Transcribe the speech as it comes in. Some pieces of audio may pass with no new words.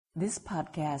This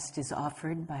podcast is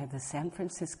offered by the San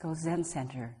Francisco Zen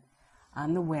Center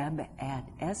on the web at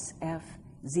sfzc.org.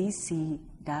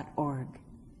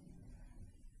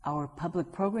 Our public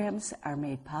programs are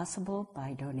made possible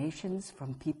by donations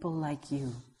from people like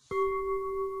you.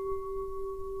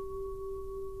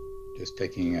 Just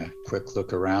taking a quick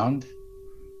look around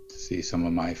to see some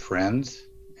of my friends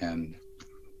and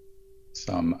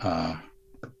some,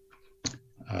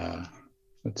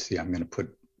 let's see, I'm going to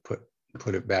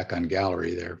put it back on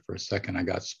gallery there for a second. I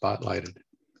got spotlighted,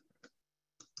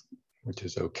 which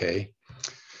is okay.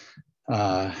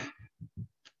 So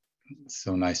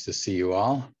nice to see you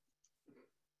all.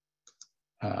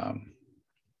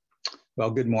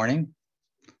 Well, good morning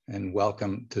and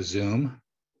welcome to Zoom.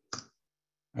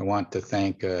 I want to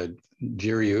thank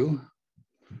Jiryu,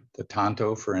 the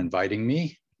Tonto, for inviting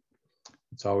me.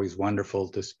 It's always wonderful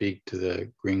to speak to the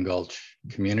Green Gulch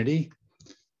community.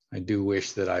 I do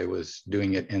wish that I was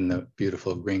doing it in the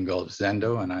beautiful Green Gulch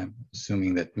Zendo, and I'm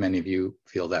assuming that many of you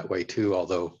feel that way too,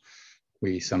 although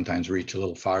we sometimes reach a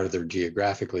little farther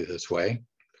geographically this way.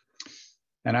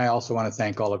 And I also want to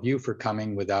thank all of you for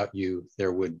coming. Without you,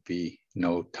 there would be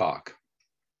no talk.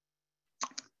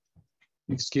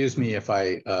 Excuse me if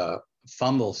I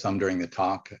fumble some during the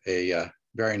talk. A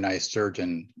very nice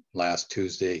surgeon last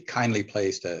Tuesday kindly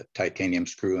placed a titanium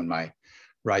screw in my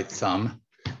right thumb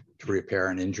to repair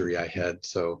an injury I had.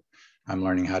 So I'm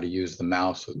learning how to use the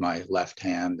mouse with my left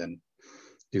hand and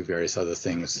do various other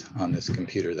things on this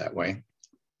computer that way.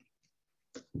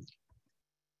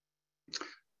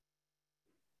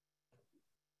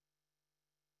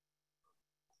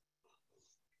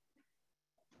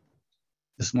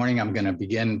 This morning, I'm going to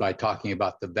begin by talking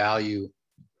about the value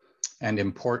and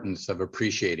importance of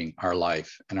appreciating our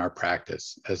life and our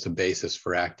practice as the basis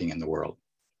for acting in the world.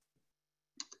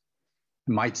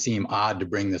 It might seem odd to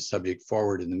bring this subject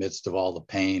forward in the midst of all the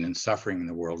pain and suffering in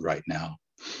the world right now.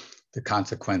 The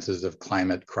consequences of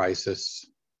climate crisis,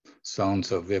 sown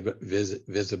so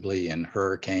visibly in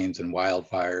hurricanes and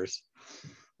wildfires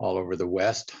all over the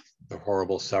West, the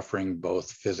horrible suffering,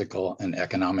 both physical and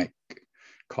economic,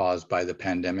 caused by the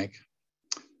pandemic,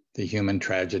 the human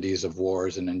tragedies of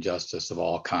wars and injustice of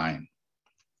all kinds.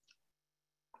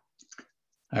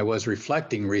 I was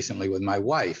reflecting recently with my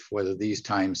wife whether these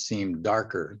times seemed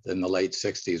darker than the late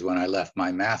 60s when I left my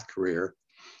math career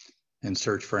in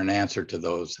search for an answer to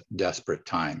those desperate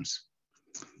times.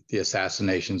 The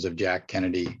assassinations of Jack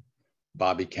Kennedy,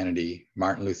 Bobby Kennedy,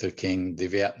 Martin Luther King, the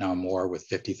Vietnam War with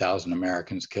 50,000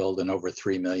 Americans killed and over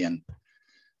 3 million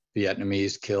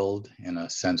Vietnamese killed in a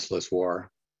senseless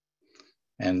war.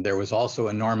 And there was also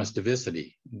enormous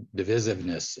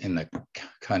divisiveness in the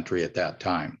country at that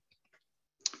time.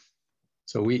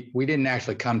 So we didn't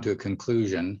actually come to a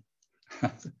conclusion.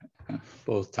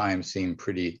 Both times seemed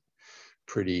pretty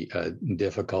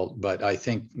difficult, but I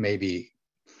think maybe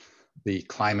the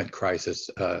climate crisis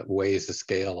weighs the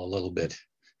scale a little bit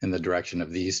in the direction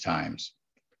of these times.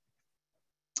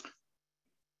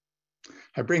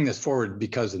 I bring this forward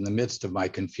because in the midst of my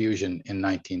confusion in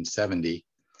 1970,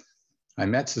 I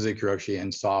met Suzuki Roshi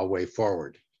and saw a way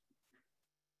forward.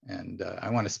 And I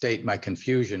want to state my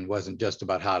confusion wasn't just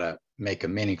about how to make a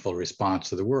meaningful response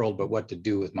to the world, but what to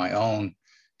do with my own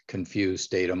confused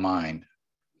state of mind.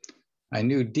 I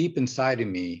knew deep inside of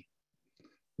me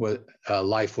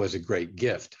life was a great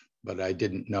gift, but I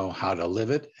didn't know how to live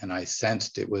it, and I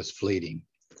sensed it was fleeting.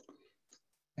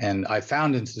 And I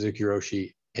found in Suzuki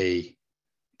Roshi a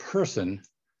person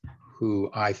who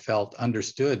I felt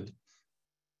understood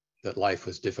that life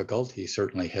was difficult. He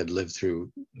certainly had lived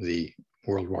through the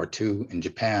World War II in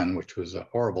Japan, which was a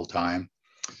horrible time,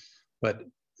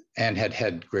 and had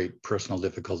had great personal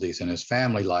difficulties in his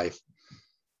family life.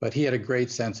 But he had a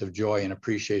great sense of joy and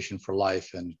appreciation for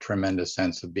life and tremendous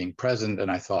sense of being present.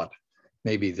 And I thought,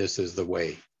 maybe this is the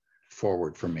way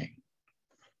forward for me.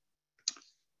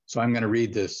 So I'm going to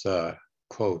read this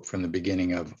quote from the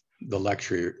beginning of the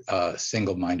lecture,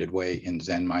 Single-Minded Way in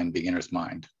Zen Mind, Beginner's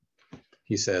Mind.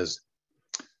 He says,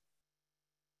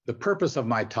 "The purpose of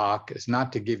my talk is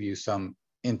not to give you some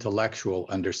intellectual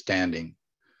understanding,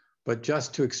 but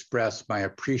just to express my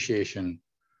appreciation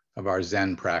of our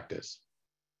Zen practice.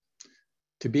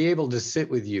 To be able to sit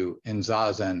with you in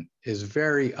Zazen is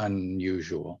very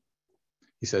unusual."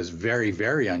 He says, very,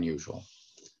 very unusual.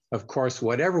 Of course,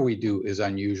 whatever we do is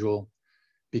unusual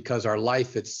because our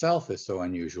life itself is so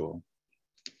unusual.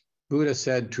 Buddha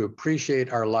said to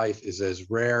appreciate our life is as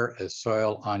rare as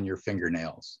soil on your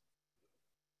fingernails.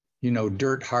 You know,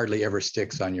 dirt hardly ever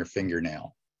sticks on your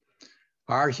fingernail.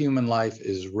 Our human life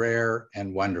is rare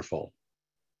and wonderful.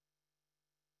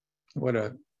 What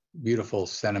a beautiful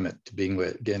sentiment to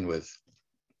begin with.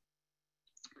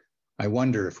 I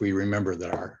wonder if we remember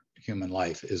that our human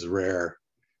life is rare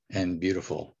and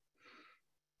beautiful,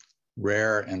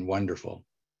 rare and wonderful.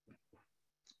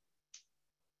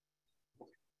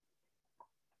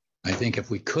 I think if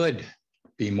we could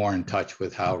be more in touch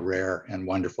with how rare and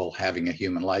wonderful having a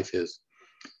human life is,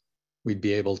 we'd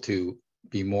be able to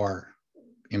be more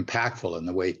impactful in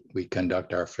the way we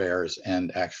conduct our affairs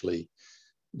and actually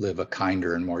live a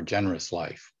kinder and more generous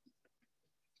life.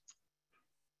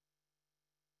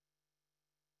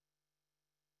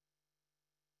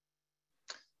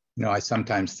 You know, I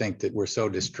sometimes think that we're so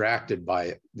distracted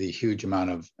by the huge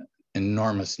amount of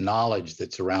enormous knowledge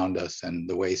that's around us and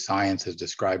the way science has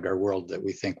described our world that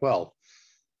we think, well,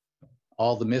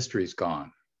 all the mystery's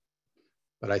gone.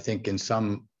 But I think in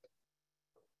some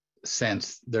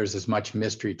sense, there's as much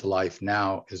mystery to life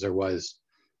now as there was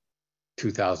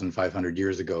 2,500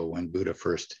 years ago when Buddha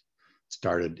first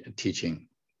started teaching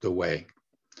the way.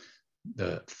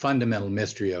 The fundamental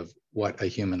mystery of what a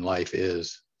human life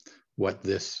is, what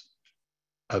this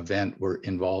event we're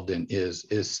involved in is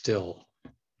still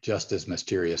just as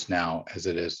mysterious now as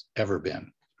it has ever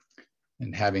been.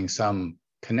 And having some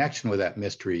connection with that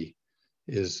mystery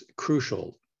is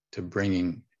crucial to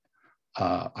bringing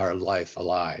our life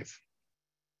alive.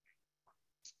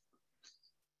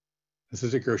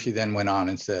 Suzuki Roshi then went on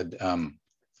and said,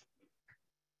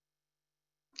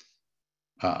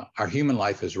 our human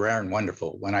life is rare and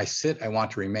wonderful. When I sit, I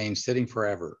want to remain sitting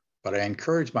forever, but I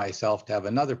encourage myself to have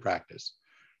another practice.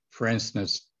 For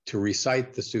instance, to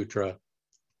recite the sutra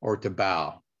or to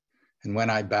bow. And when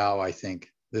I bow, I think,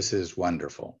 this is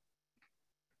wonderful.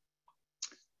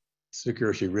 Suzuki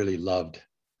Roshi really loved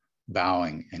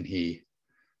bowing, and he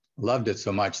loved it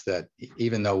so much that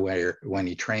even though when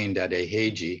he trained at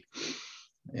Eiheiji,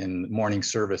 in morning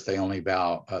service, they only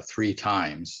bow 3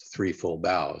 times, 3 full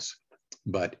bows.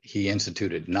 But he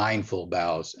instituted 9 full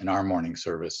bows in our morning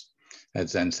service at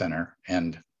Zen Center,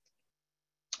 and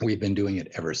we've been doing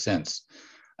it ever since.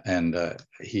 And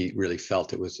he really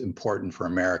felt it was important for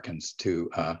Americans to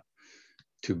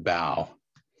bow.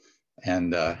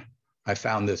 And I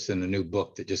found this in a new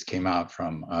book that just came out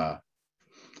from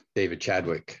David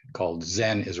Chadwick called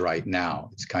Zen is Right Now.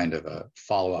 It's kind of a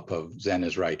follow-up of Zen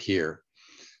is Right Here.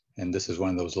 And this is one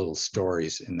of those little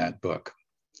stories in that book.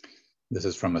 This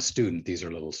is from a student. These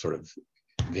are little sort of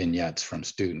vignettes from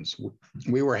students.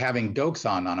 We were having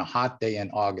Dokusan on a hot day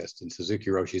in August in Suzuki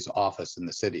Roshi's office in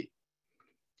the city.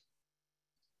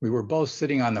 We were both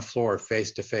sitting on the floor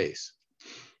face to face.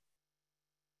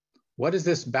 What is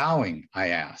this bowing? I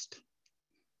asked.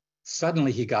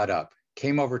 Suddenly he got up,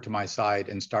 came over to my side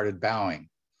and started bowing,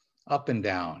 up and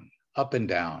down, up and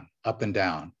down, up and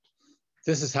down.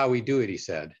 This is how we do it, he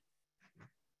said.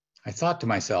 I thought to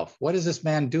myself, what is this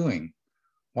man doing?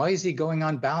 Why is he going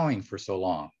on bowing for so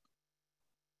long?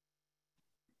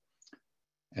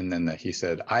 And then he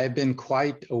said, I have been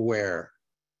aware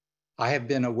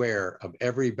of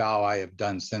every bow I have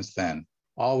done since then,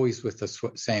 always with the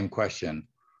same question,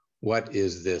 what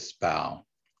is this bow?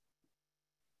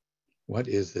 What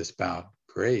is this bow?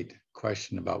 Great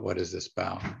question about what is this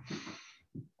bow.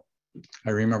 I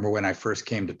remember when I first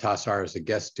came to Tassar as a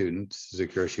guest student,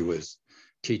 Suzuki Roshi was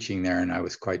teaching there and I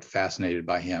was quite fascinated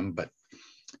by him, but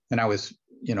then I was,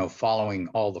 following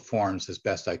all the forms as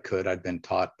best I could. I'd been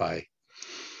taught by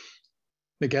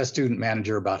the guest student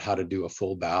manager about how to do a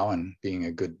full bow, and being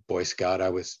a good Boy Scout, I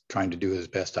was trying to do as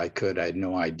best I could. I had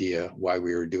no idea why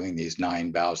we were doing these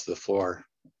 9 bows to the floor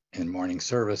in morning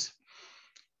service.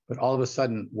 But all of a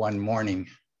sudden, one morning,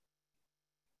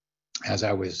 as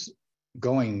I was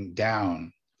going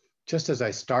down, just as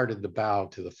I started the bow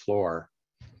to the floor,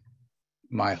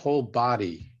 my whole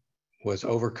body was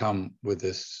overcome with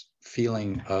this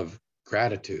feeling of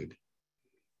gratitude.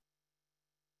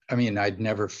 I mean, I'd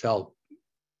never felt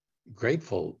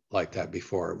grateful like that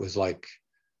before. It was like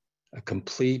a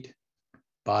complete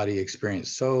body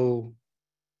experience, so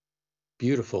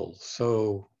beautiful,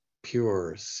 so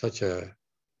pure, such a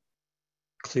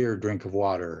clear drink of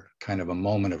water, kind of a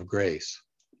moment of grace.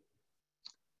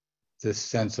 This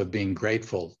sense of being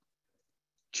grateful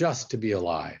just to be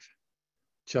alive,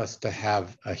 just to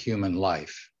have a human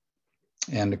life.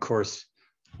 And of course,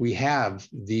 we have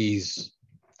these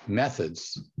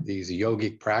methods, these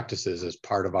yogic practices as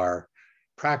part of our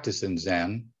practice in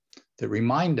Zen that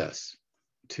remind us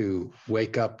to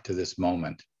wake up to this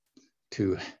moment,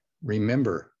 to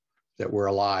remember that we're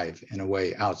alive in a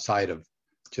way outside of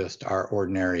just our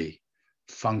ordinary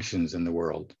functions in the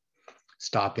world.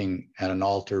 Stopping at an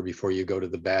altar before you go to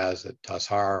the baths at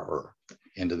Tassar or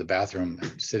into the bathroom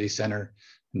at City Center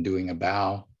and doing a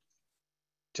bow,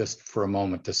 just for a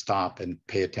moment to stop and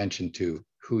pay attention to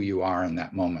who you are in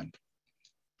that moment.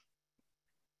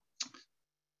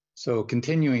 So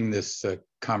continuing this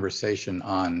conversation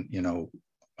on,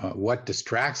 what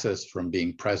distracts us from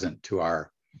being present to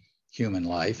our human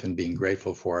life and being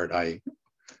grateful for it, I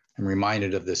am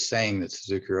reminded of this saying that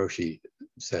Suzuki Roshi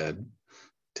said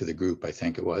to the group, I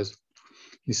think it was.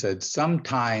 He said,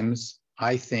 sometimes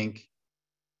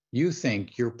you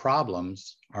think your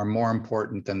problems are more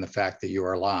important than the fact that you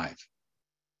are alive.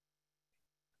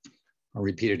 I'll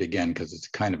repeat it again because it's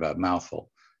kind of a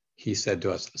mouthful. He said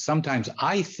to us, sometimes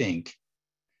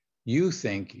you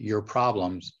think your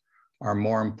problems are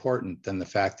more important than the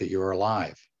fact that you're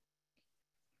alive.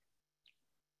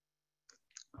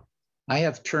 I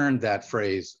have turned that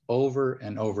phrase over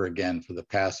and over again for the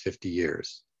past 50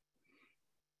 years.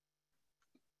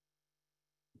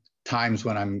 Times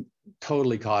when I'm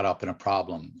totally caught up in a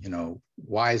problem,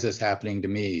 why is this happening to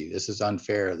me? This is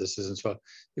unfair. This isn't so.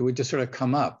 It would just sort of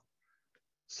come up.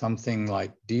 Something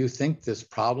like, do you think this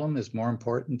problem is more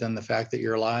important than the fact that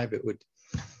you're alive? It would.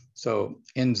 So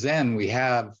in Zen, we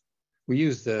have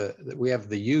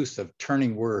the use of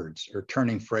turning words or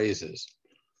turning phrases.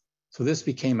 So this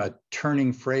became a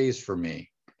turning phrase for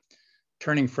me.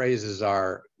 Turning phrases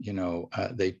are,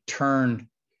 they turn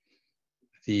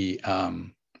the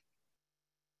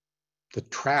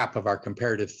trap of our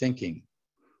comparative thinking,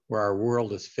 where our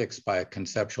world is fixed by a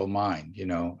conceptual mind.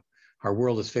 Our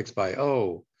world is fixed by,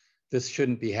 oh, this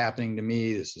shouldn't be happening to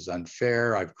me. This is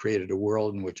unfair. I've created a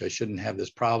world in which I shouldn't have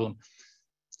this problem.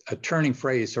 A turning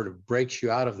phrase sort of breaks you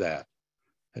out of that.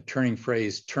 A turning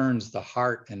phrase turns the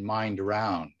heart and mind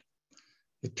around.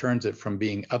 It turns it from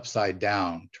being upside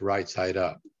down to right side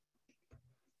up.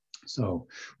 So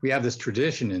we have this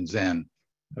tradition in Zen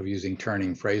of using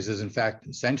turning phrases. In fact,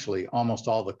 essentially almost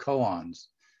all the koans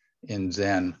in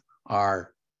Zen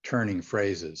are turning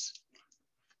phrases.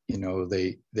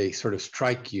 They sort of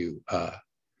strike you.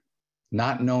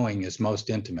 Not knowing is most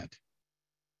intimate.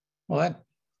 Well,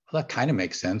 that kind of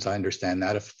makes sense. I understand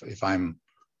that if I'm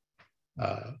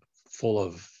full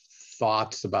of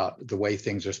thoughts about the way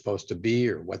things are supposed to be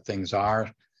or what things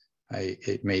are,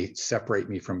 it may separate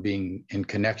me from being in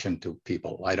connection to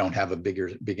people. I don't have a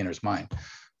beginner's mind.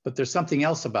 But there's something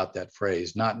else about that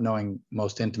phrase, not knowing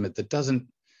most intimate, that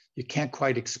you can't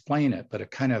quite explain it, but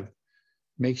it kind of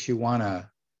makes you want to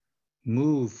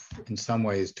move in some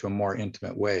ways to a more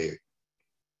intimate way.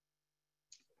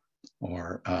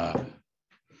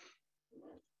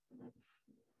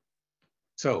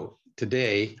 So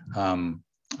today, I'm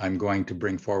going to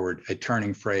bring forward a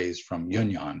turning phrase from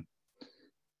Yunyan,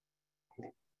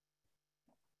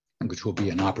 which will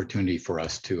be an opportunity for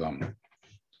us to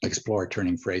explore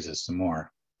turning phrases some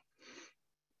more.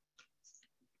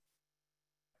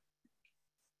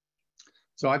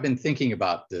 So I've been thinking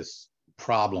about this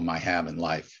problem I have in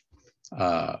life.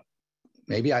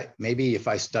 Maybe if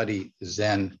I study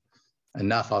Zen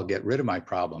enough, I'll get rid of my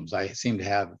problems. I seem to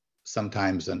have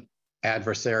sometimes an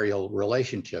adversarial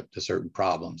relationship to certain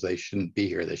problems. They shouldn't be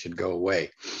here. They should go away.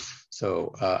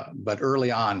 So, but early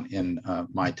on in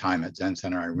my time at Zen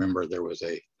Center, I remember there was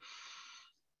a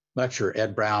lecture.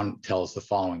 Ed Brown tells the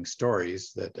following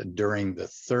stories that during the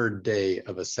third day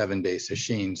of a 7-day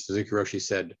sesshin, Suzuki Roshi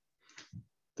said,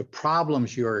 the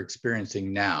problems you are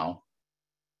experiencing now,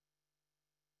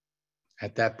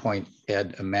 at that point,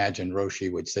 Ed imagined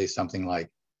Roshi would say something like,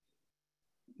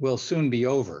 will soon be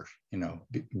over,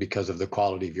 because of the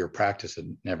quality of your practice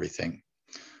and everything.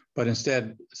 But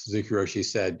instead, Suzuki Roshi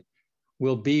said,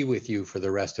 we'll be with you for the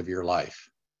rest of your life,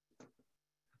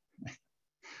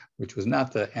 which was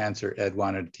not the answer Ed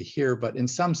wanted to hear, but in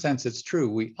some sense, it's true.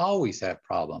 We always have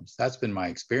problems. That's been my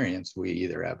experience. We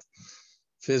either have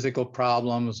physical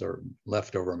problems or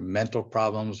leftover mental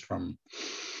problems from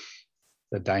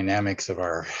the dynamics of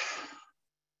our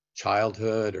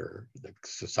childhood or the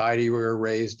society we were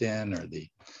raised in or the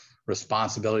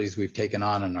responsibilities we've taken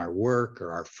on in our work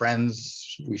or our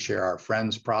friends. We share our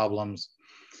friends' problems.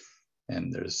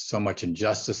 And there's so much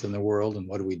injustice in the world. And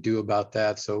what do we do about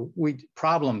that? So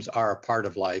problems are a part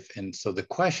of life. And so the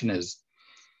question is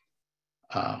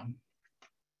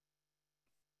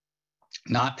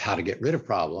not how to get rid of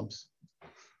problems,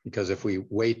 because if we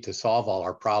wait to solve all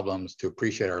our problems to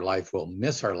appreciate our life, we'll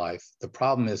miss our life. The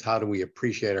problem is, how do we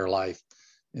appreciate our life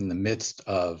in the midst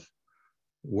of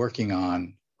working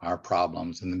on our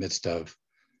problems, in the midst of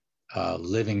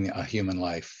living a human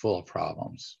life full of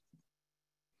problems?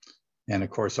 And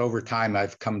of course, over time,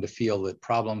 I've come to feel that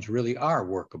problems really are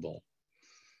workable.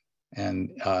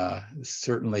 And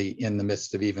certainly in the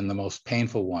midst of even the most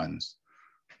painful ones,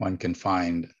 one can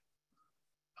find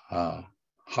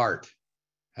heart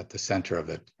at the center of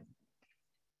it.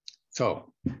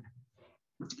 So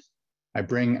I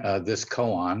bring this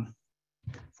koan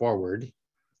forward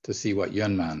to see what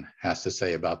Yunman has to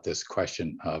say about this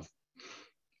question of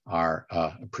our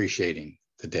appreciating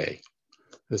the day.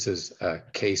 This is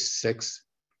case 6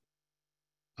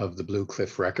 of the Blue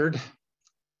Cliff Record.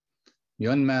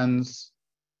 Yunman's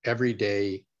every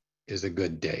day is a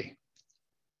good day.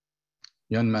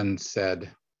 Yunman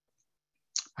said,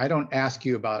 I don't ask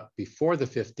you about before the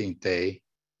 15th day.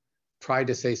 Try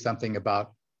to say something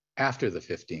about after the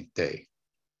 15th day.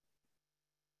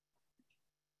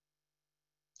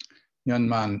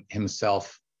 Yunman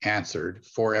himself answered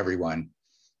for everyone,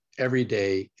 every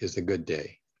day is a good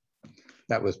day.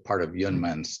 That was part of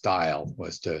Yunman's style,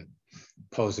 was to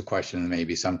pose a question and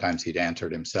maybe sometimes he'd answer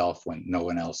it himself when no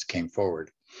one else came forward.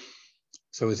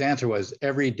 So his answer was,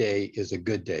 every day is a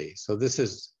good day. So this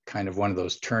is kind of one of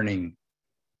those turning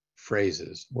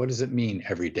phrases. What does it mean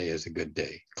every day is a good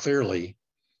day? Clearly,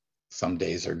 some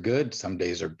days are good, some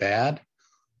days are bad.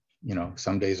 You know,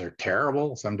 some days are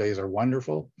terrible, some days are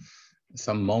wonderful.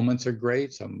 Some moments are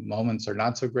great, some moments are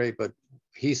not so great, but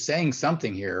he's saying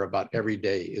something here about every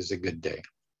day is a good day.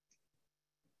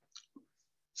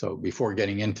 So before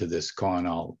getting into this koan,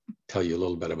 I'll tell you a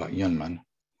little bit about Yunman.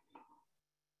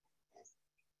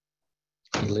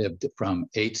 He lived from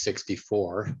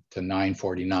 864 to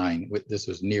 949. This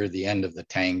was near the end of the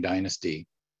Tang dynasty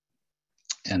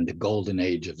and the golden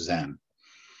age of Zen.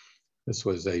 This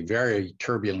was a very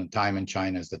turbulent time in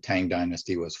China as the Tang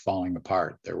dynasty was falling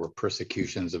apart. There were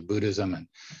persecutions of Buddhism and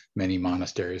many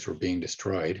monasteries were being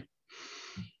destroyed.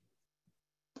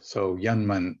 So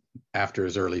Yunman, after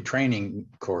his early training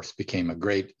course, became a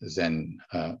great Zen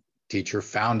teacher,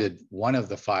 founded one of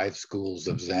the 5 schools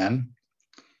of Zen.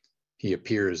 He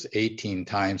appears 18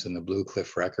 times in the Blue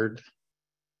Cliff Record,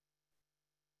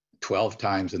 12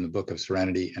 times in the Book of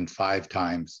Serenity, and 5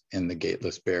 times in the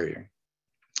Gateless Barrier.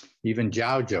 Even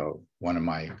Zhao Zhou, one of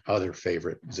my other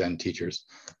favorite Zen teachers,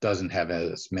 doesn't have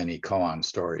as many koan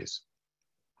stories.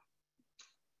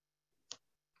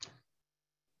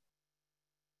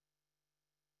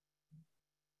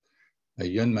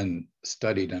 Yunman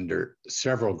studied under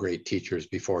several great teachers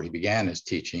before he began his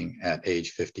teaching at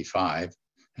age 55,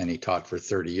 and he taught for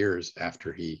 30 years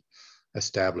after he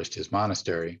established his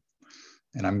monastery.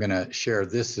 And I'm going to share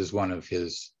this as one of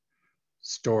his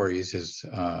stories, his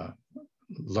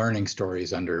learning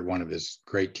stories under one of his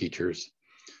great teachers,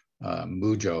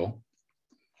 Muzhou.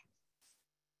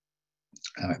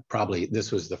 Probably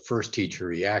this was the first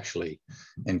teacher he actually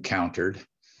encountered.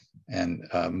 And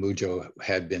Muzhou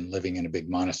had been living in a big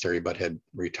monastery, but had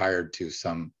retired to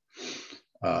some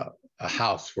a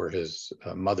house where his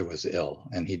mother was ill,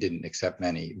 and he didn't accept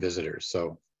many visitors.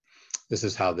 So this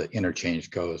is how the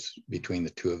interchange goes between the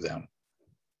two of them.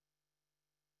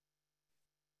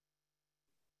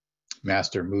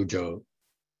 Master Muzhou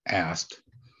asked,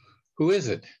 "Who is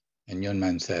it?" And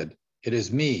Yunman said, "It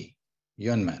is me,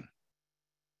 Yunman."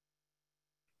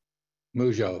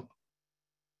 Muzhou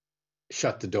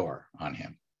shut the door on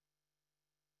him.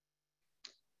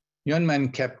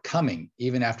 Yunman kept coming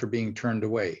even after being turned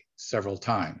away several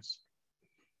times.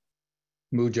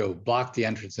 Muzhou blocked the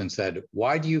entrance and said,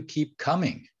 "Why do you keep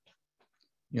coming?"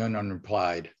 Yunman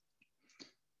replied,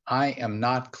 "I am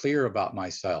not clear about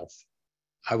myself.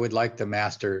 I would like the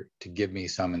master to give me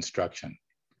some instruction."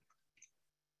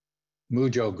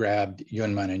 Muzhou grabbed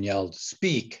Yunman and yelled,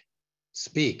 "Speak,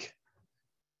 speak."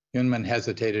 Yunman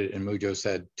hesitated and Muzhou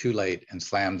said, "Too late," and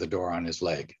slammed the door on his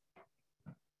leg.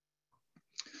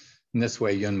 In this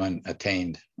way, Yunman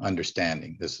attained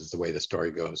understanding. This is the way the story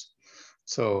goes.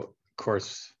 So, of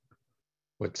course,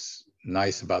 what's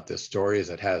nice about this story is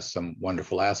it has some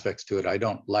wonderful aspects to it. I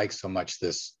don't like so much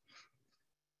this,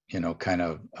 kind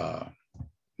of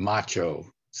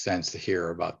macho sense here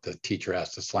about the teacher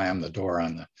has to slam the door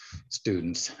on the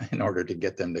students in order to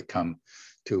get them to come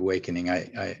to awakening.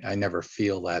 I never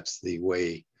feel that's the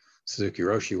way Suzuki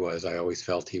Roshi was. I always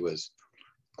felt he was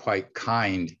quite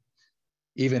kind,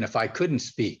 even if I couldn't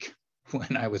speak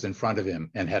when I was in front of him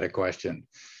and had a question.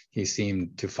 He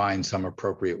seemed to find some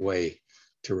appropriate way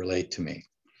to relate to me.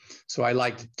 So I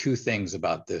liked 2 things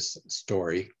about this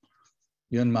story.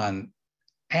 Yunman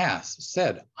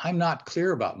said, "I'm not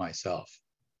clear about myself.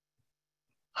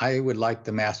 I would like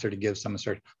the master to give some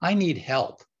instruction. I need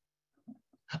help.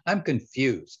 I'm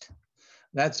confused."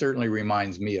 That certainly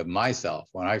reminds me of myself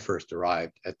when I first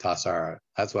arrived at Tassara.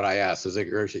 That's what I asked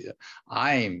Suzuki Roshi.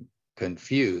 "I'm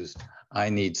confused. I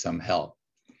need some help."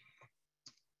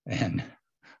 And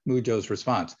Muzhou's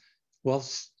response, "Well,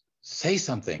 say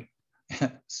something.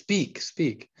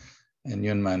 Speak. And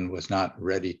Yunman was not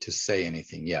ready to say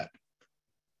anything yet.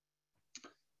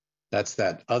 That's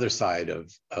that other side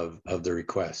of the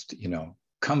request,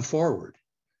 come forward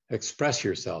Express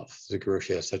yourself. Zikir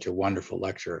Roshi has such a wonderful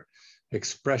lecture.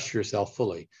 Express yourself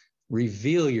fully.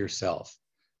 Reveal yourself.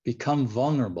 Become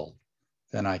vulnerable.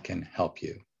 Then I can help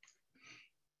you.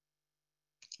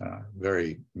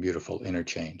 Very beautiful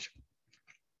interchange.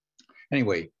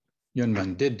 Anyway,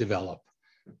 Yunmen did develop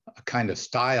a kind of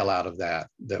style out of that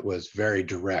that was very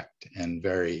direct and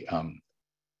very,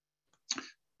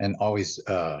 and always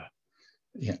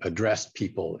addressed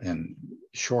people in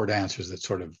short answers that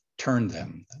sort of turned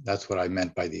them. That's what I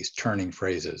meant by these turning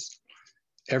phrases.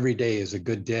 Every day is a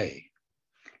good day.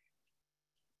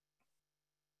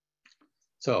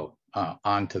 So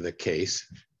on to the case.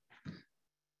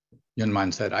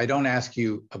 Yunmen said, I don't ask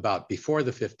you about before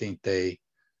the 15th day.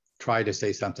 Try to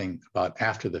say something about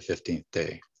after the 15th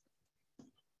day.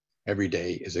 Every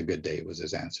day is a good day was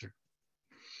his answer.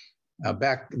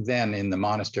 Back then in the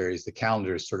monasteries, the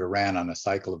calendars sort of ran on a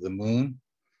cycle of the moon.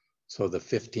 So the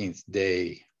 15th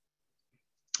day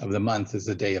of the month is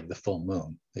the day of the full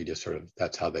moon. They just sort of,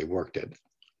 that's how they worked it.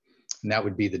 And that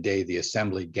would be the day the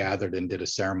assembly gathered and did a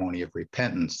ceremony of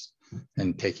repentance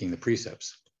and taking the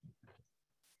precepts.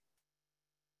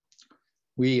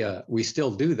 We still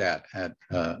do that at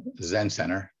Zen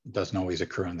Center. It doesn't always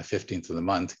occur on the 15th of the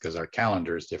month because our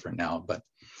calendar is different now, but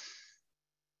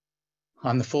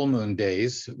on the full moon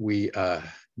days, we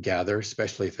gather,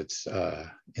 especially if it's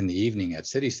in the evening at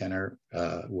City Center,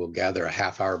 we'll gather a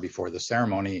half hour before the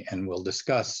ceremony and we'll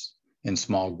discuss in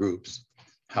small groups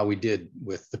how we did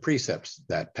with the precepts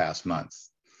that past month.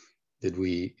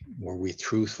 Were we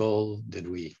truthful?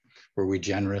 Were we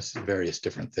generous? Various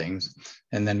different things.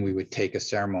 And then we would take a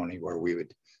ceremony where we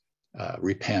would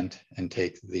repent and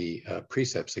take the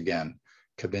precepts again,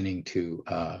 committing to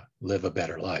live a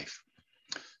better life.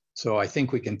 So I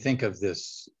think we can think of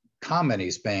this comment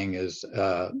he's paying as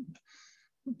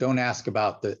don't ask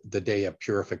about the day of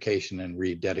purification and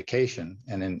rededication.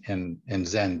 And in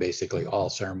Zen, basically all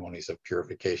ceremonies of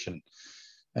purification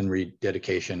and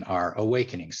rededication are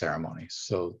awakening ceremonies.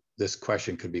 So this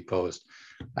question could be posed.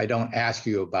 I don't ask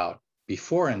you about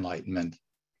before enlightenment.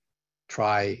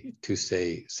 Try to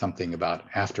say something about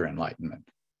after enlightenment.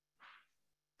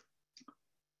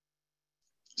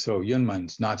 So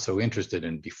Yunmen's not so interested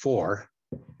in before.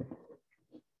 Of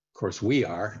course, we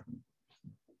are.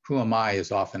 Who am I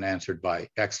is often answered by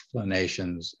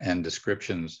explanations and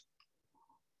descriptions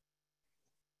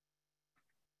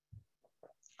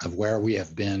of where we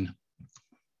have been,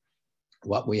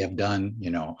 what we have done. You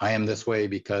know, I am this way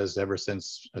because ever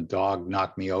since a dog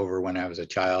knocked me over when I was a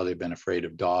child, I've been afraid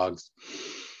of dogs.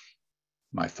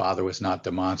 My father was not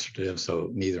demonstrative,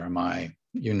 so neither am I.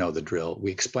 You know the drill.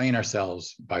 We explain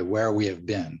ourselves by where we have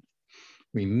been.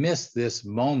 We miss this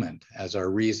moment as our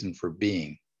reason for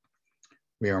being.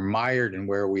 We are mired in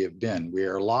where we have been. We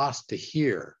are lost to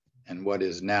here and what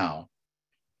is now.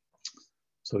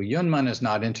 So Yunmen is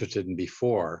not interested in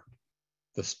before,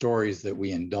 the stories that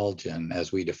we indulge in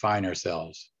as we define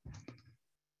ourselves.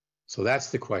 So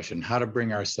that's the question, how to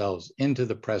bring ourselves into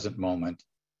the present moment,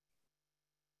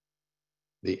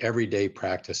 the everyday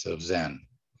practice of Zen,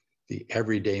 the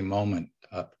everyday moment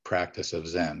practice of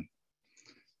Zen.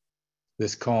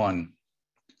 This koan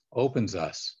opens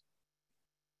us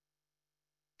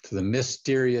to the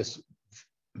mysterious,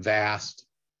 vast,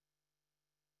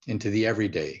 into the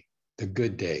everyday, the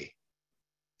good day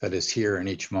that is here in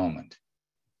each moment,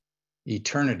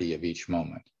 eternity of each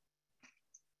moment.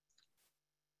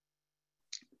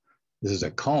 This is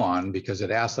a koan because it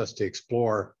asks us to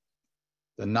explore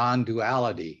the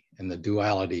non-duality and the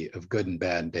duality of good and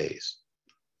bad days.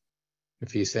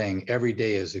 If he's saying every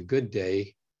day is a good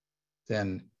day,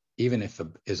 then even if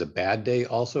is a bad day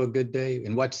also a good day?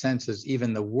 In what sense is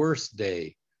even the worst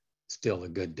day still a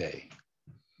good day?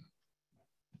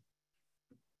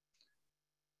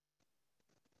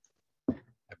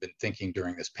 I've been thinking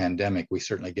during this pandemic, we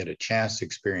certainly get a chance to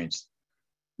experience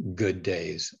good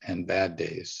days and bad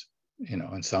days. You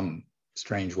know, in some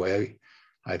strange way,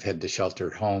 I've had to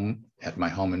shelter home at my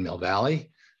home in Mill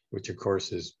Valley, which of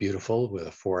course is beautiful with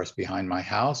a forest behind my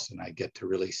house, and I get to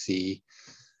really see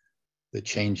the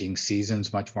changing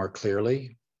seasons much more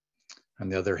clearly. On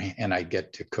the other hand, I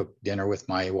get to cook dinner with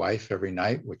my wife every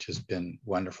night, which has been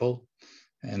wonderful.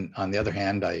 And on the other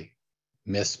hand, I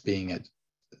miss being at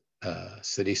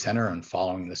City Center and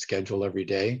following the schedule every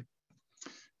day.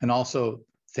 And also,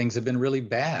 things have been really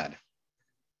bad.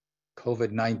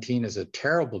 COVID-19 is a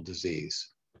terrible disease,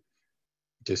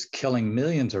 just killing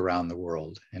millions around the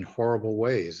world in horrible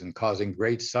ways and causing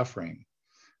great suffering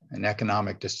and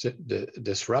economic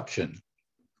disruption.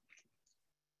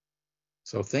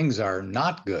 So things are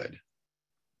not good.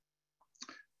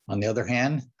 On the other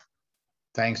hand,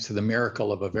 thanks to the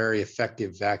miracle of a very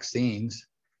effective vaccines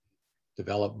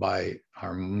developed by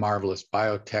our marvelous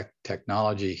biotech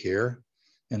technology here,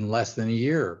 in less than a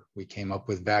year, we came up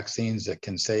with vaccines that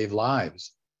can save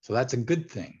lives. So that's a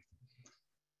good thing.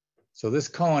 So this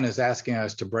koan is asking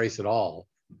us to brace it all,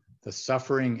 the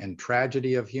suffering and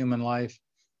tragedy of human life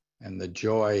and the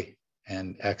joy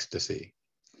and ecstasy.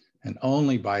 And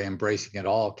only by embracing it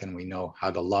all can we know how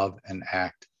to love and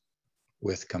act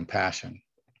with compassion.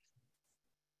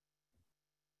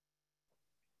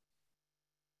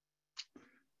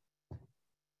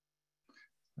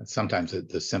 Sometimes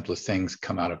the simplest things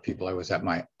come out of people. I was at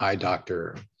my eye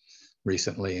doctor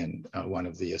recently, and one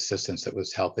of the assistants that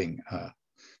was helping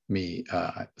me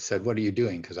said, "What are you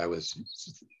doing?" Because I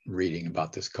was reading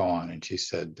about this koan, and she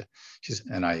said,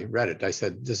 and I read it. I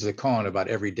said, "This is a koan about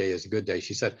every day is a good day."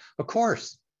 She said, "Of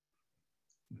course,"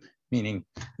 meaning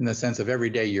in the sense of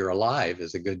every day you're alive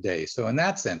is a good day. So in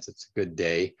that sense, it's a good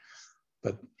day,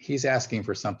 but he's asking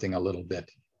for something a little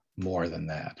bit more than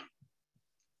that.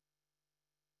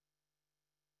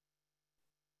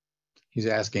 He's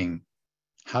asking,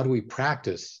 how do we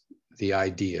practice the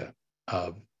idea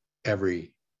of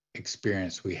every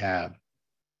experience we have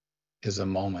is a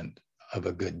moment of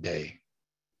a good day?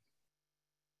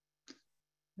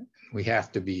 We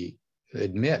have to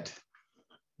admit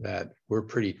that we're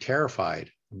pretty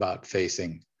terrified about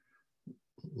facing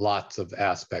lots of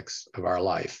aspects of our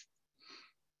life.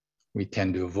 We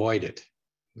tend to avoid it.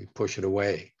 We push it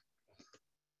away.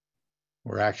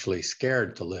 We're actually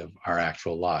scared to live our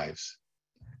actual lives.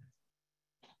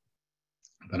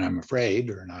 But I'm afraid,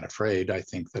 or not afraid, I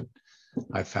think that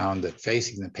I found that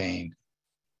facing the pain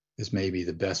is maybe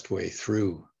the best way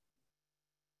through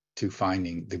to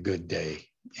finding the good day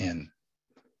in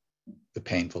the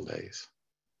painful days.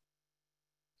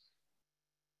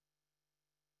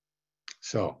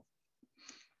 So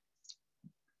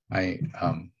I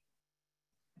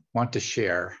want to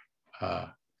share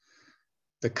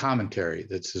the commentary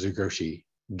that Suzuki Roshi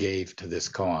gave to this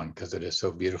koan because it is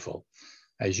so beautiful.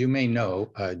 As you may know,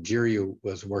 Jiryu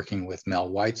was working with Mel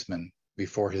Weitzman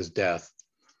before his death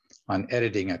on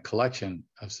editing a collection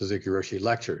of Suzuki Roshi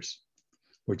lectures,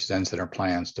 which then set our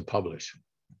plans to publish.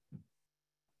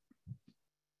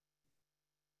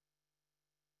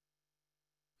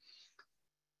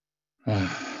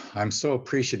 I'm so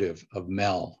appreciative of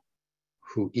Mel,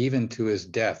 who even to his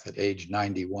death at age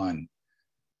 91,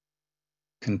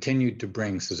 continued to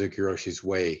bring Suzuki Roshi's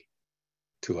way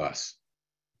to us,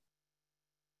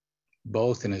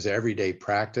 both in his everyday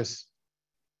practice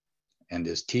and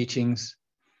his teachings,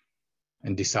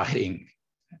 and deciding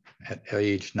at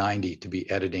age 90 to be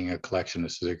editing a collection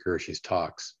of Suzuki Roshi's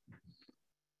talks.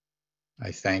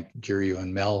 I thank Jiryu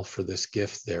and Mel for this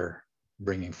gift they're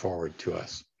bringing forward to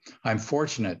us. I'm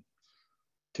fortunate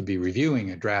to be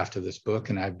reviewing a draft of this book,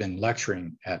 and I've been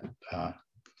lecturing at a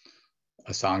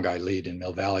Sangha I lead in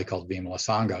Mill Valley called Vimala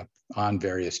Sangha on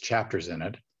various chapters in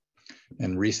it.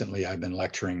 And recently I've been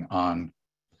lecturing on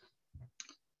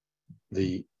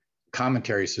the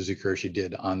commentary Suzuki Roshi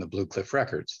did on the Blue Cliff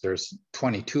Records. There's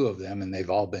 22 of them, and they've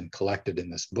all been collected in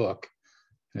this book.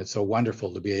 And it's so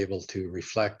wonderful to be able to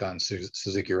reflect on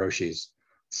Suzuki Roshi's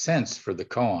sense for the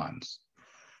koans.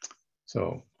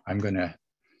 So I'm going to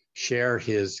share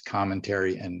his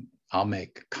commentary, and I'll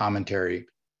make commentary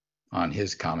on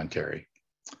his commentary.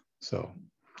 So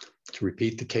to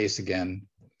repeat the case again,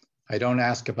 I don't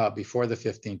ask about before the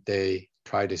 15th day,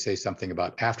 try to say something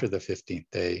about after the 15th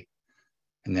day.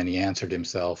 And then he answered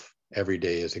himself, every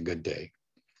day is a good day.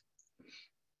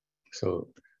 So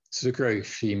Suzuki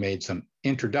Roshi made some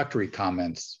introductory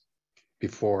comments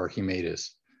before he made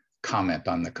his comment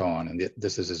on the koan, and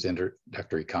this is his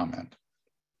introductory comment.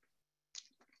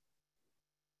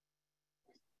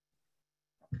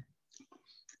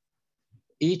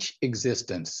 Each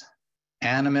existence,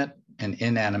 animate and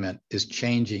inanimate, is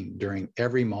changing during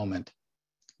every moment,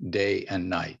 day and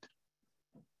night.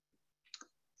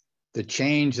 The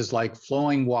change is like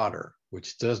flowing water,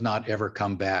 which does not ever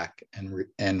come back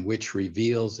and which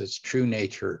reveals its true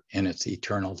nature in its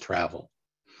eternal travel.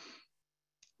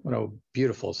 What a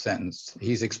beautiful sentence.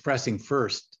 He's expressing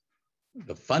first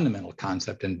the fundamental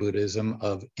concept in Buddhism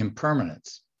of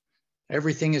impermanence.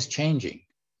 Everything is changing.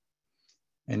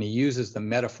 And he uses the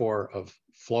metaphor of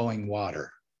flowing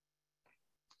water.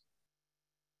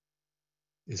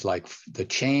 It's like the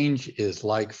change is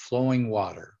like flowing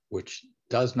water, which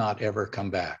does not ever come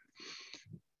back.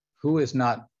 Who has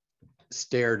not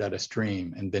stared at a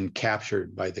stream and been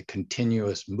captured by the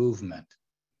continuous movement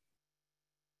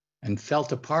and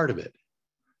felt a part of it,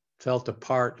 felt a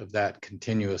part of that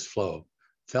continuous flow,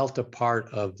 felt a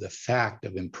part of the fact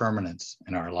of impermanence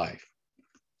in our life?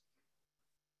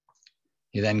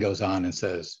 He then goes on and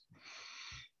says,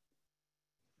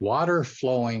 water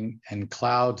flowing and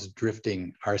clouds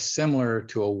drifting are similar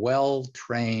to a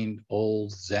well-trained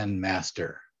old Zen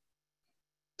master.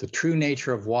 The true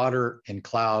nature of water and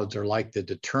clouds are like the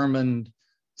determined,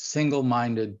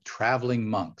 single-minded traveling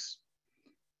monks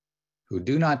who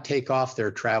do not take off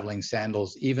their traveling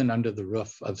sandals even under the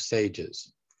roof of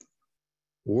sages.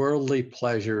 Worldly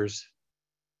pleasures,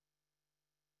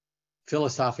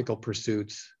 philosophical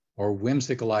pursuits, or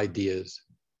whimsical ideas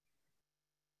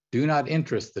do not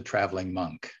interest the traveling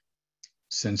monk,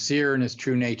 sincere in his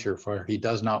true nature, for he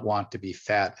does not want to be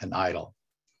fat and idle.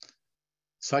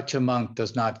 Such a monk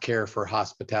does not care for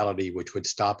hospitality which would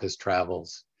stop his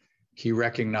travels. He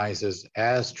recognizes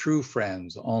as true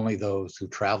friends only those who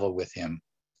travel with him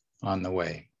on the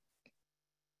way.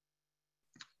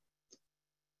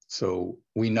 So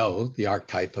we know the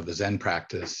archetype of a Zen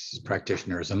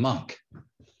practitioner is a monk.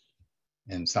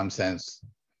 In some sense,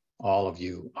 all of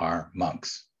you are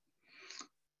monks.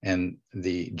 And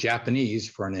the Japanese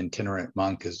for an itinerant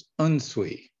monk is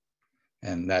unsui,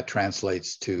 and that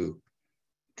translates to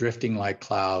drifting like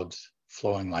clouds,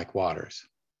 flowing like waters.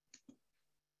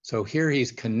 So here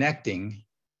he's connecting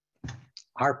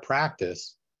our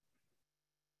practice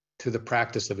to the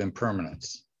practice of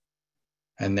impermanence,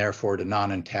 and therefore to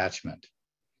non-attachment.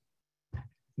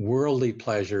 Worldly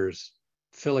pleasures,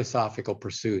 philosophical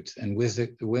pursuits, and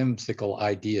whimsical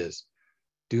ideas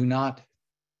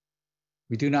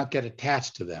we do not get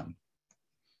attached to them.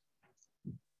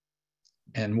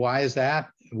 And why is that?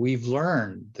 We've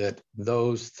learned that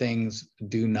those things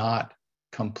do not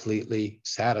completely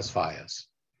satisfy us.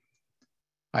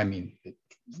 I mean,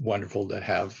 it's wonderful to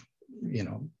have,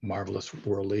 marvelous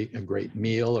worldly, a great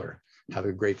meal, or have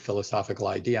a great philosophical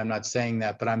idea. I'm not saying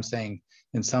that, but I'm saying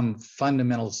in some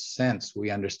fundamental sense, we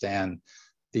understand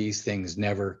these things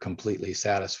never completely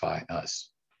satisfy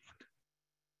us.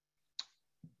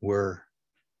 We're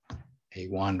a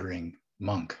wandering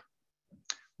monk.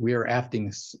 We're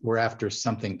after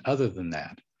something other than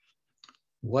that.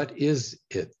 What is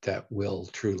it that will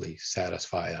truly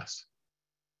satisfy us?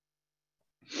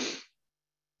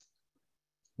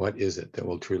 What is it that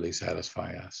will truly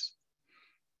satisfy us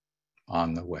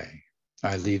on the way?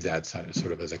 I leave that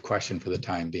sort of as a question for the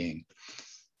time being.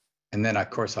 And then, of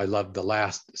course, I love the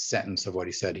last sentence of what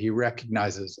he said. He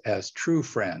recognizes as true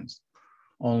friends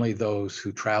only those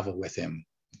who travel with him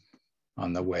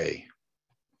on the way.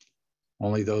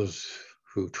 Only those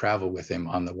who travel with him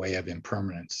on the way of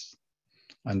impermanence,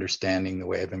 understanding the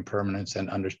way of impermanence and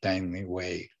understanding the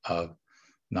way of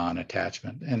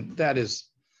non-attachment. And that is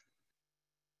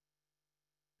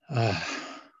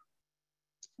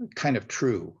kind of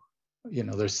true.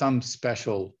 There's some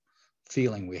special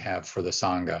feeling we have for the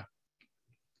Sangha.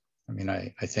 I mean,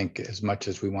 I think as much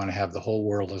as we want to have the whole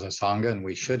world as a Sangha, and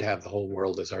we should have the whole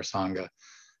world as our Sangha,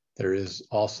 there is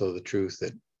also the truth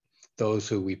that those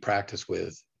who we practice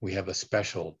with, we have a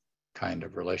special kind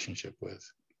of relationship with.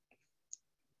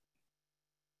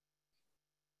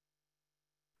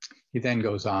 He then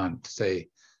goes on to say,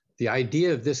 the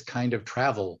idea of this kind of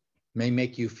travel may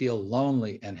make you feel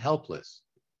lonely and helpless.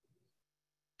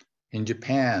 In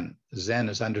Japan, Zen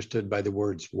is understood by the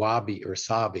words wabi or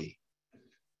sabi.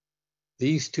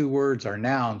 These two words are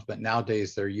nouns, but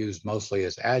nowadays they're used mostly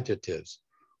as adjectives,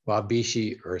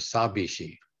 wabishi or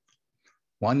sabishi.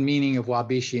 One meaning of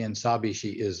wabishi and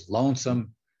sabishi is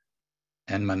lonesome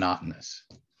and monotonous.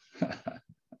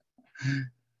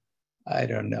 I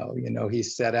don't know, he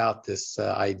set out this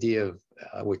idea of,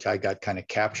 which I got kind of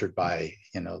captured by,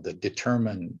 the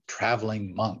determined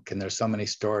traveling monk. And there's so many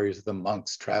stories of the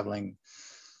monks traveling,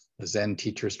 the Zen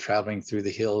teachers traveling through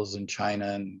the hills in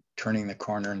China and turning the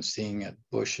corner and seeing a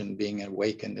bush and being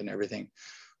awakened and everything.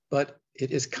 But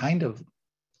it is kind of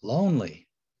lonely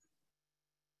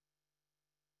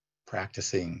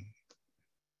practicing,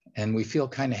 and we feel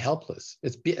kind of helpless.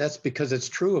 That's because it's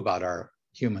true about our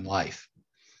human life.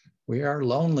 We are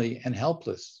lonely and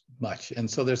helpless much. And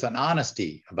so there's an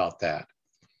honesty about that,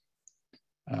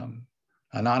 an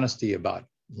honesty about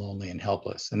lonely and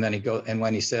helpless. And then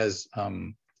when he says,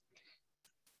 and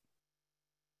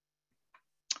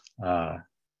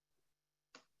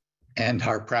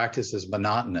our practice is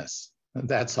monotonous,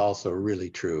 that's also really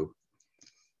true.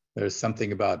 There's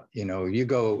something about, you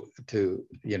go to,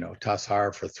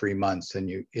 Tassajara for 3 months and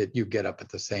you get up at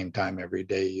the same time every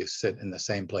day. You sit in the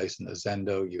same place in the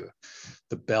Zendo.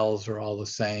 The bells are all the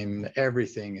same.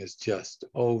 Everything is just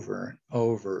over and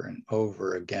over and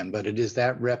over again. But it is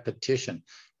that repetition.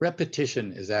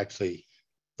 Repetition is actually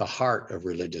the heart of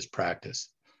religious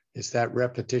practice. It's that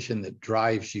repetition that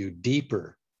drives you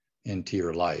deeper into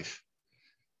your life.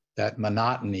 That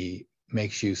monotony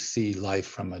makes you see life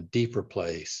from a deeper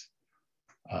place.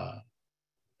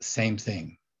 Same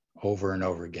thing over and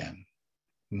over again.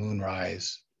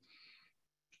 Moonrise.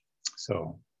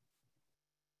 So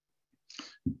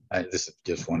this is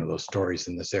just one of those stories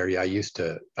in this area.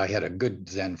 I had a good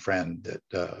Zen friend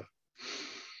that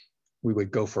we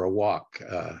would go for a walk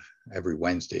every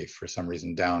Wednesday for some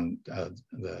reason down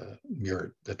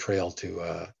the trail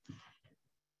to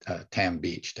Tam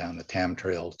Beach, down the Tam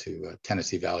Trail to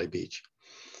Tennessee Valley Beach.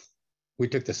 We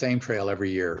took the same trail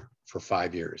every year for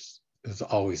 5 years. It was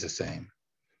always the same.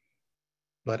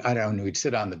 But I don't know, we'd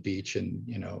sit on the beach and,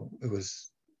 it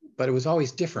was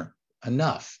always different,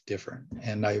 enough different.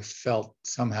 And I felt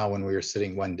somehow when we were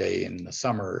sitting one day in the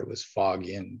summer, it was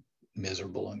foggy and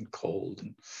miserable and cold.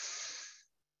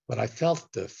 But I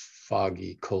felt the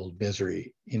foggy, cold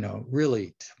misery,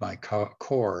 really to my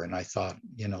core. And I thought,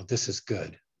 this is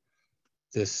good.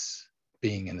 This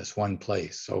being in this one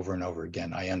place over and over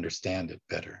again, I understand it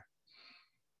better.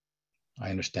 I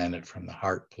understand it from the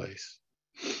heart place.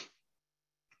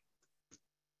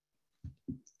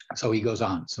 So he goes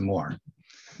on some more.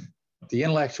 The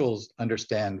intellectuals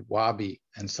understand wabi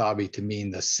and sabi to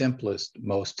mean the simplest,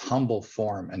 most humble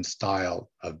form and style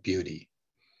of beauty.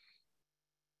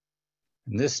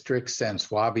 In this strict sense,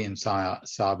 wabi and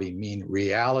sabi mean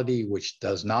reality which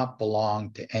does not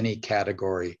belong to any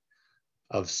category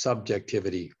of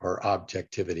subjectivity or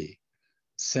objectivity,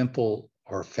 simple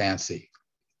or fancy.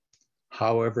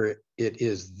 However, it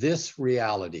is this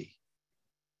reality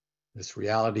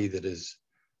that is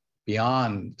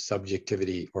beyond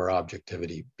subjectivity or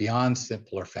objectivity, beyond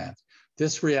simple or fancy.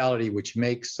 This reality which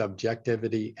makes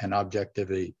subjectivity and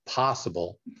objectivity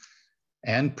possible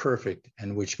and perfect,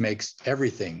 and which makes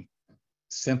everything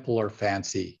simple or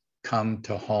fancy come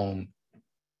to home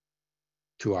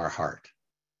to our heart.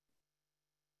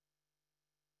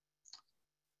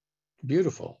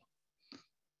 Beautiful.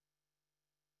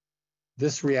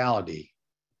 This reality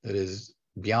that is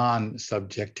beyond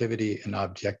subjectivity and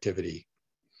objectivity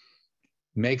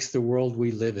makes the world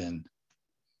we live in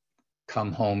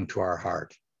come home to our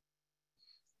heart.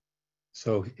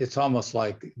 So it's almost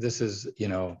like this is,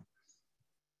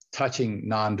 touching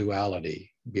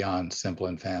non-duality beyond simple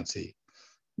and fancy.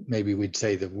 Maybe we'd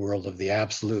say the world of the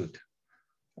absolute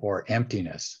or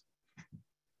emptiness.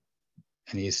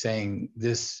 And he's saying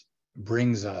this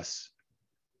brings us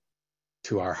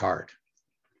to our heart.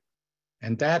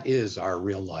 And that is our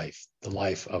real life, the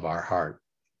life of our heart.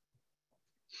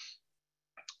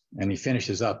 And he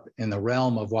finishes up, in the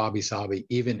realm of wabi-sabi,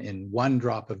 even in one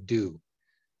drop of dew,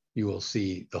 you will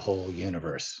see the whole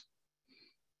universe.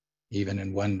 Even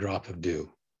in one drop of dew.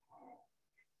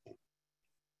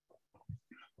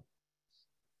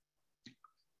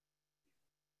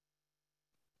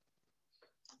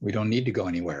 We don't need to go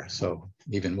anywhere. So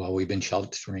even while we've been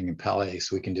sheltering in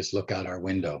Palace, we can just look out our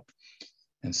window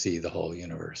and see the whole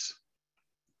universe.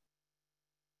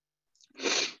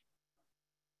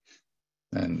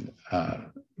 And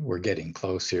we're getting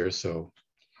close here. So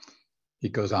he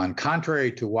goes on,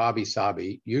 contrary to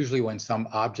wabi-sabi, usually when some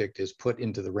object is put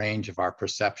into the range of our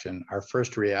perception, our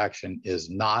first reaction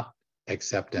is not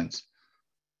acceptance,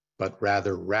 but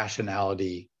rather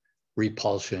rationality,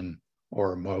 repulsion,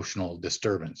 or emotional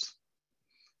disturbance.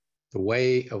 The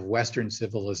way of Western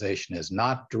civilization is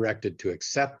not directed to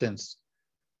acceptance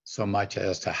so much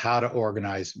as to how to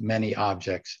organize many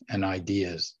objects and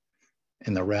ideas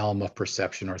in the realm of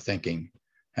perception or thinking,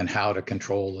 and how to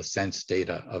control the sense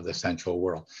data of the sensual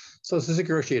world. So Suzuki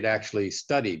Roshi had actually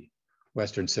studied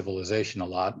Western civilization a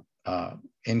lot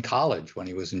in college when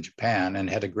he was in Japan and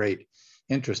had a great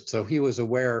interest. So he was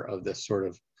aware of this sort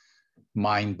of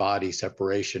mind-body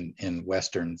separation in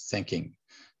Western thinking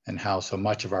and how so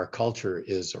much of our culture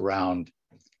is around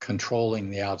controlling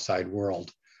the outside world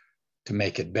to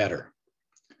make it better.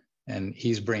 And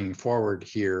he's bringing forward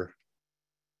here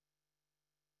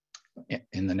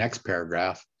in the next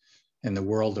paragraph, in the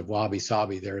world of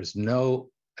wabi-sabi, there is no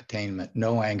attainment,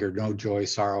 no anger, no joy,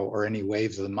 sorrow, or any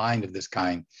waves of the mind of this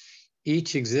kind.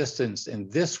 Each existence in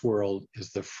this world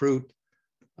is the fruit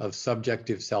of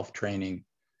subjective self-training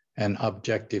and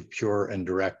objective, pure and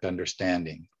direct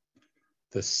understanding.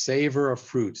 The savor of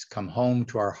fruits come home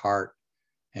to our heart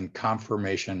and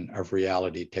confirmation of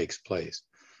reality takes place.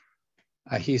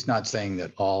 He's not saying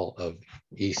that all of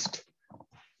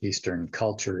Eastern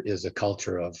culture is a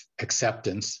culture of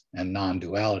acceptance and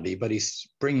non-duality, but he's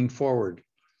bringing forward,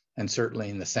 and certainly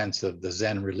in the sense of the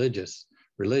Zen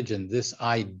religion, this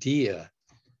idea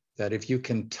that if you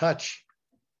can touch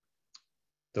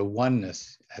the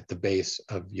oneness at the base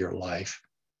of your life,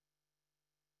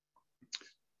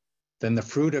 then the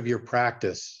fruit of your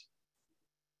practice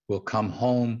will come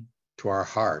home to our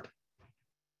heart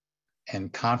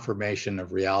and confirmation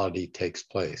of reality takes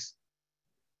place.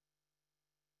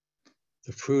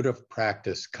 The fruit of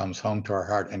practice comes home to our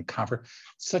heart and comfort.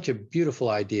 Such a beautiful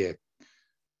idea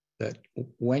that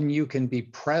when you can be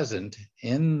present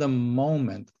in the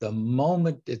moment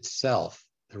itself,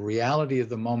 the reality of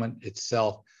the moment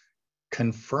itself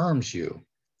confirms you.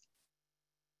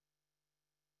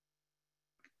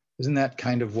 Isn't that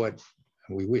kind of what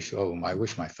we wish? Oh, I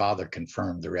wish my father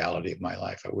confirmed the reality of my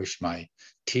life. I wish my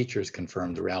teachers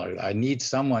confirmed the reality. I need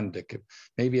someone to,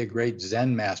 maybe a great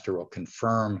Zen master will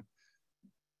confirm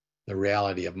the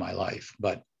reality of my life.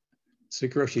 But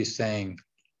Sukhi is saying,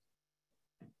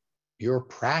 your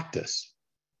practice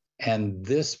and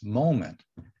this moment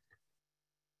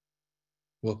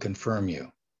will confirm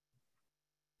you.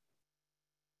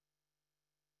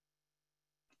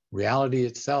 Reality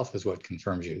itself is what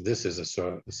confirms you. This is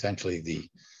essentially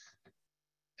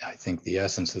I think the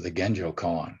essence of the Genjo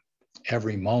koan.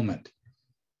 Every moment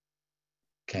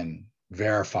can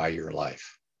verify your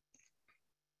life.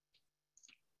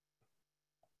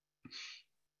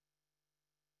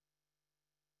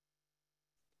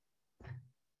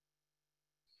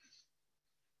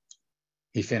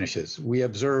 He finishes, we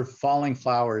observe falling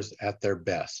flowers at their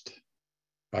best.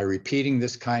 By repeating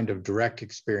this kind of direct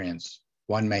experience,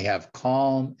 one may have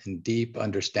calm and deep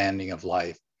understanding of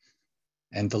life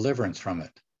and deliverance from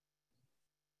it.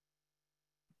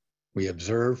 We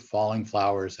observe falling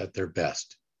flowers at their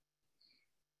best.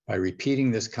 By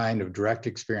repeating this kind of direct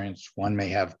experience, one may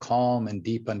have calm and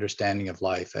deep understanding of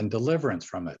life and deliverance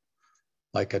from it,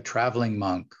 like a traveling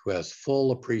monk who has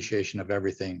full appreciation of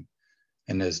everything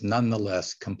and is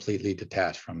nonetheless completely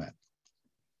detached from it.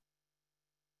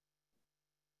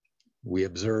 We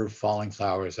observe falling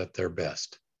flowers at their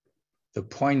best. The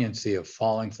poignancy of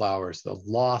falling flowers, the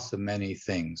loss of many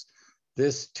things.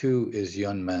 This too is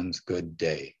Yunmen's good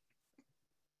day.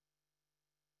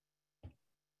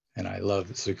 And I love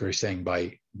Sukhi saying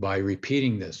by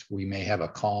repeating this, we may have a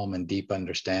calm and deep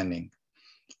understanding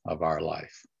of our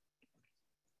life.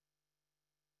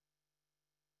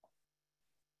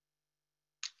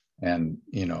 And,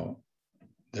 you know,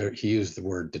 he used the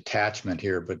word detachment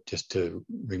here, but just to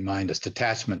remind us,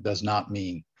 detachment does not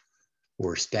mean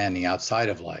we're standing outside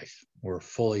of life. We're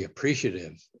fully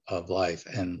appreciative of life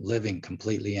and living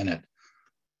completely in it,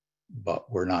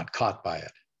 but we're not caught by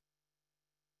it.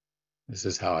 This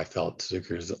is how I felt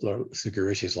Sukhi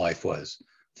Rishi's life was,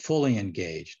 fully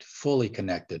engaged, fully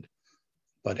connected,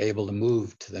 but able to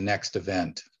move to the next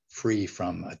event, free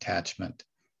from attachment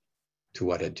to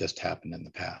what had just happened in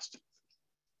the past.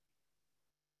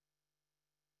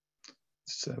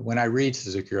 So when I read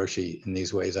Suzuki Roshi in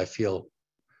these ways, I feel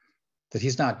that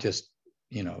he's not just,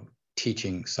 you know,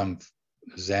 teaching some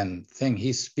Zen thing.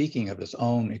 He's speaking of his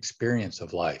own experience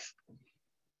of life.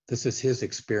 This is his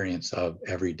experience of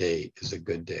every day is a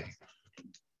good day.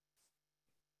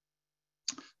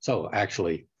 So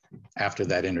actually, after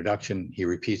that introduction, he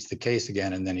repeats the case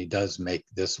again, and then he does make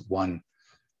this one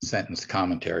sentence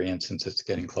commentary. And since it's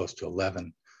getting close to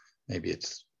 11, maybe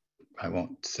I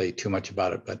won't say too much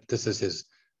about it, but this is his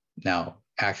now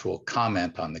actual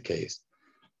comment on the case.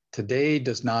 Today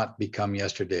does not become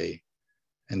yesterday,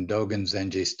 and Dogen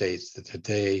Zenji states that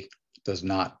today does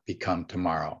not become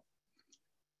tomorrow.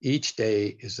 Each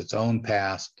day is its own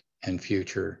past and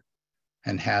future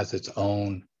and has its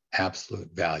own absolute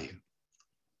value.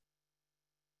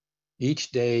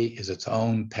 Each day is its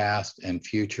own past and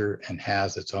future and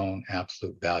has its own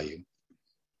absolute value.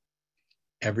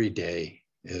 Every day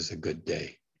is a good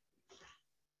day.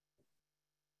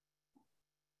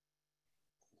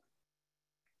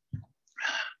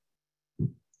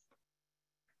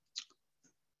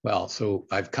 Well, so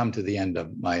I've come to the end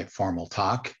of my formal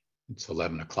talk. It's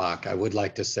 11 o'clock. I would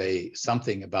like to say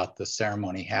something about the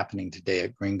ceremony happening today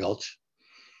at Green Gulch.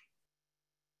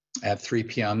 At 3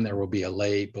 p.m., there will be a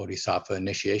lay Bodhisattva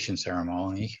initiation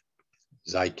ceremony.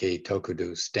 Zaike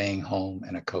Tokudu, staying home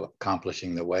and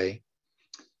accomplishing the way.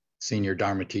 Senior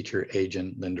Dharma teacher,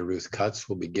 Agent Linda Ruth Cutts,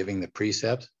 will be giving the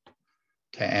precepts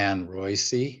to Anne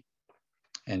Royce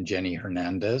and Jenny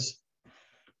Hernandez.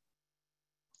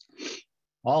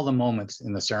 All the moments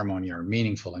in the ceremony are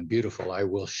meaningful and beautiful. I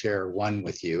will share one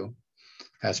with you.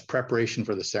 As preparation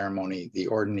for the ceremony, the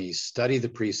ordinees study the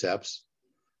precepts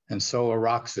and sew a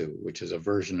raksu, which is a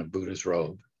version of Buddha's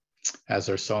robe. As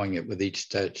they're sewing it with each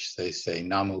stitch, they say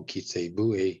Namu Kitse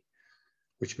Bui,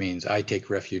 which means I take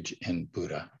refuge in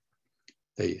Buddha.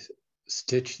 They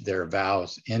stitch their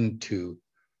vows into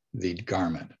the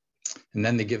garment. And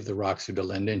then they give the raksu to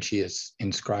Linda, and she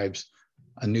inscribes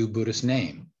a new Buddhist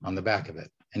name on the back of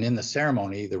it. And in the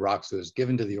ceremony, the Rakusu is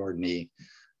given to the ordinee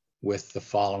with the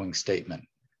following statement.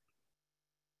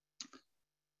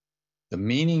 The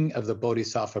meaning of the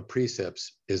Bodhisattva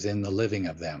precepts is in the living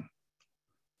of them.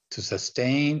 To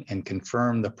sustain and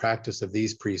confirm the practice of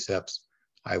these precepts,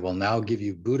 I will now give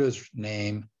you Buddha's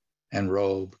name and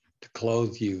robe to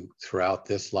clothe you throughout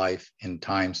this life in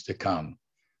times to come.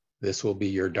 This will be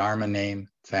your Dharma name,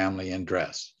 family, and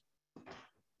dress.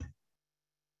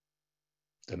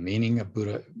 The meaning of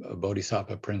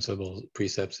Bodhisattva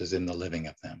precepts is in the living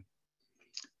of them,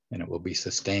 and it will be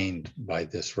sustained by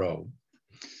this robe.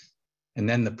 And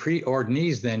then the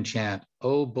pre-ordinees then chant,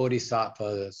 O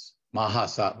Bodhisattvas,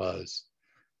 Mahasattvas,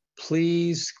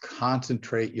 please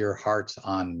concentrate your hearts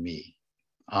on me.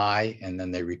 I, and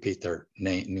then they repeat their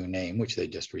new name, which they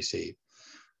just received.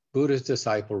 Buddha's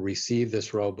disciple received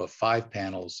this robe of 5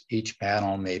 panels, each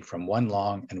panel made from one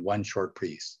long and one short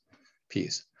piece.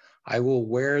 I will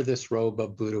wear this robe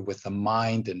of Buddha with the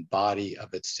mind and body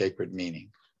of its sacred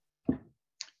meaning.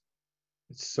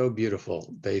 It's so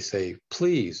beautiful. They say,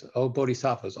 please, O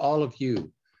Bodhisattvas, all of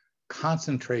you,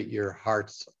 concentrate your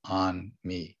hearts on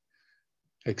me.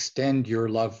 Extend your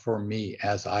love for me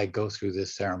as I go through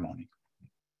this ceremony.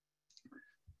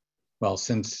 Well,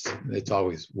 since it's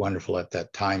always wonderful at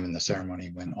that time in the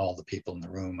ceremony when all the people in the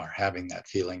room are having that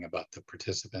feeling about the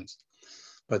participants.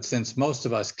 But since most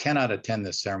of us cannot attend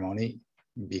this ceremony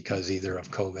because either of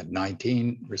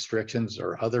COVID-19 restrictions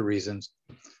or other reasons,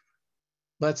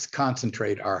 let's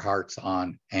concentrate our hearts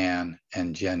on Anne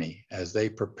and Jenny as they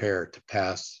prepare to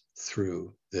pass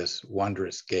through this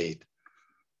wondrous gate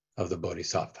of the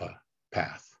Bodhisattva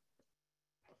path.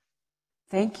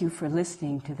 Thank you for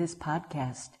listening to this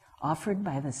podcast offered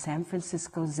by the San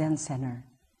Francisco Zen Center.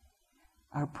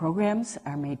 Our programs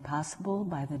are made possible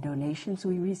by the donations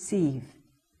we receive.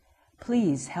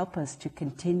 Please help us to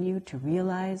continue to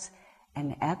realize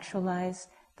and actualize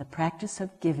the practice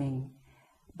of giving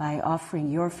by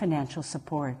offering your financial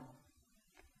support.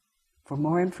 For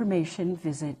more information,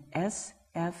 visit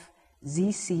sfzc.org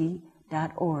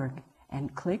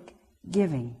and click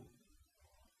Giving.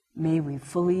 May we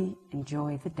fully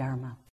enjoy the Dharma.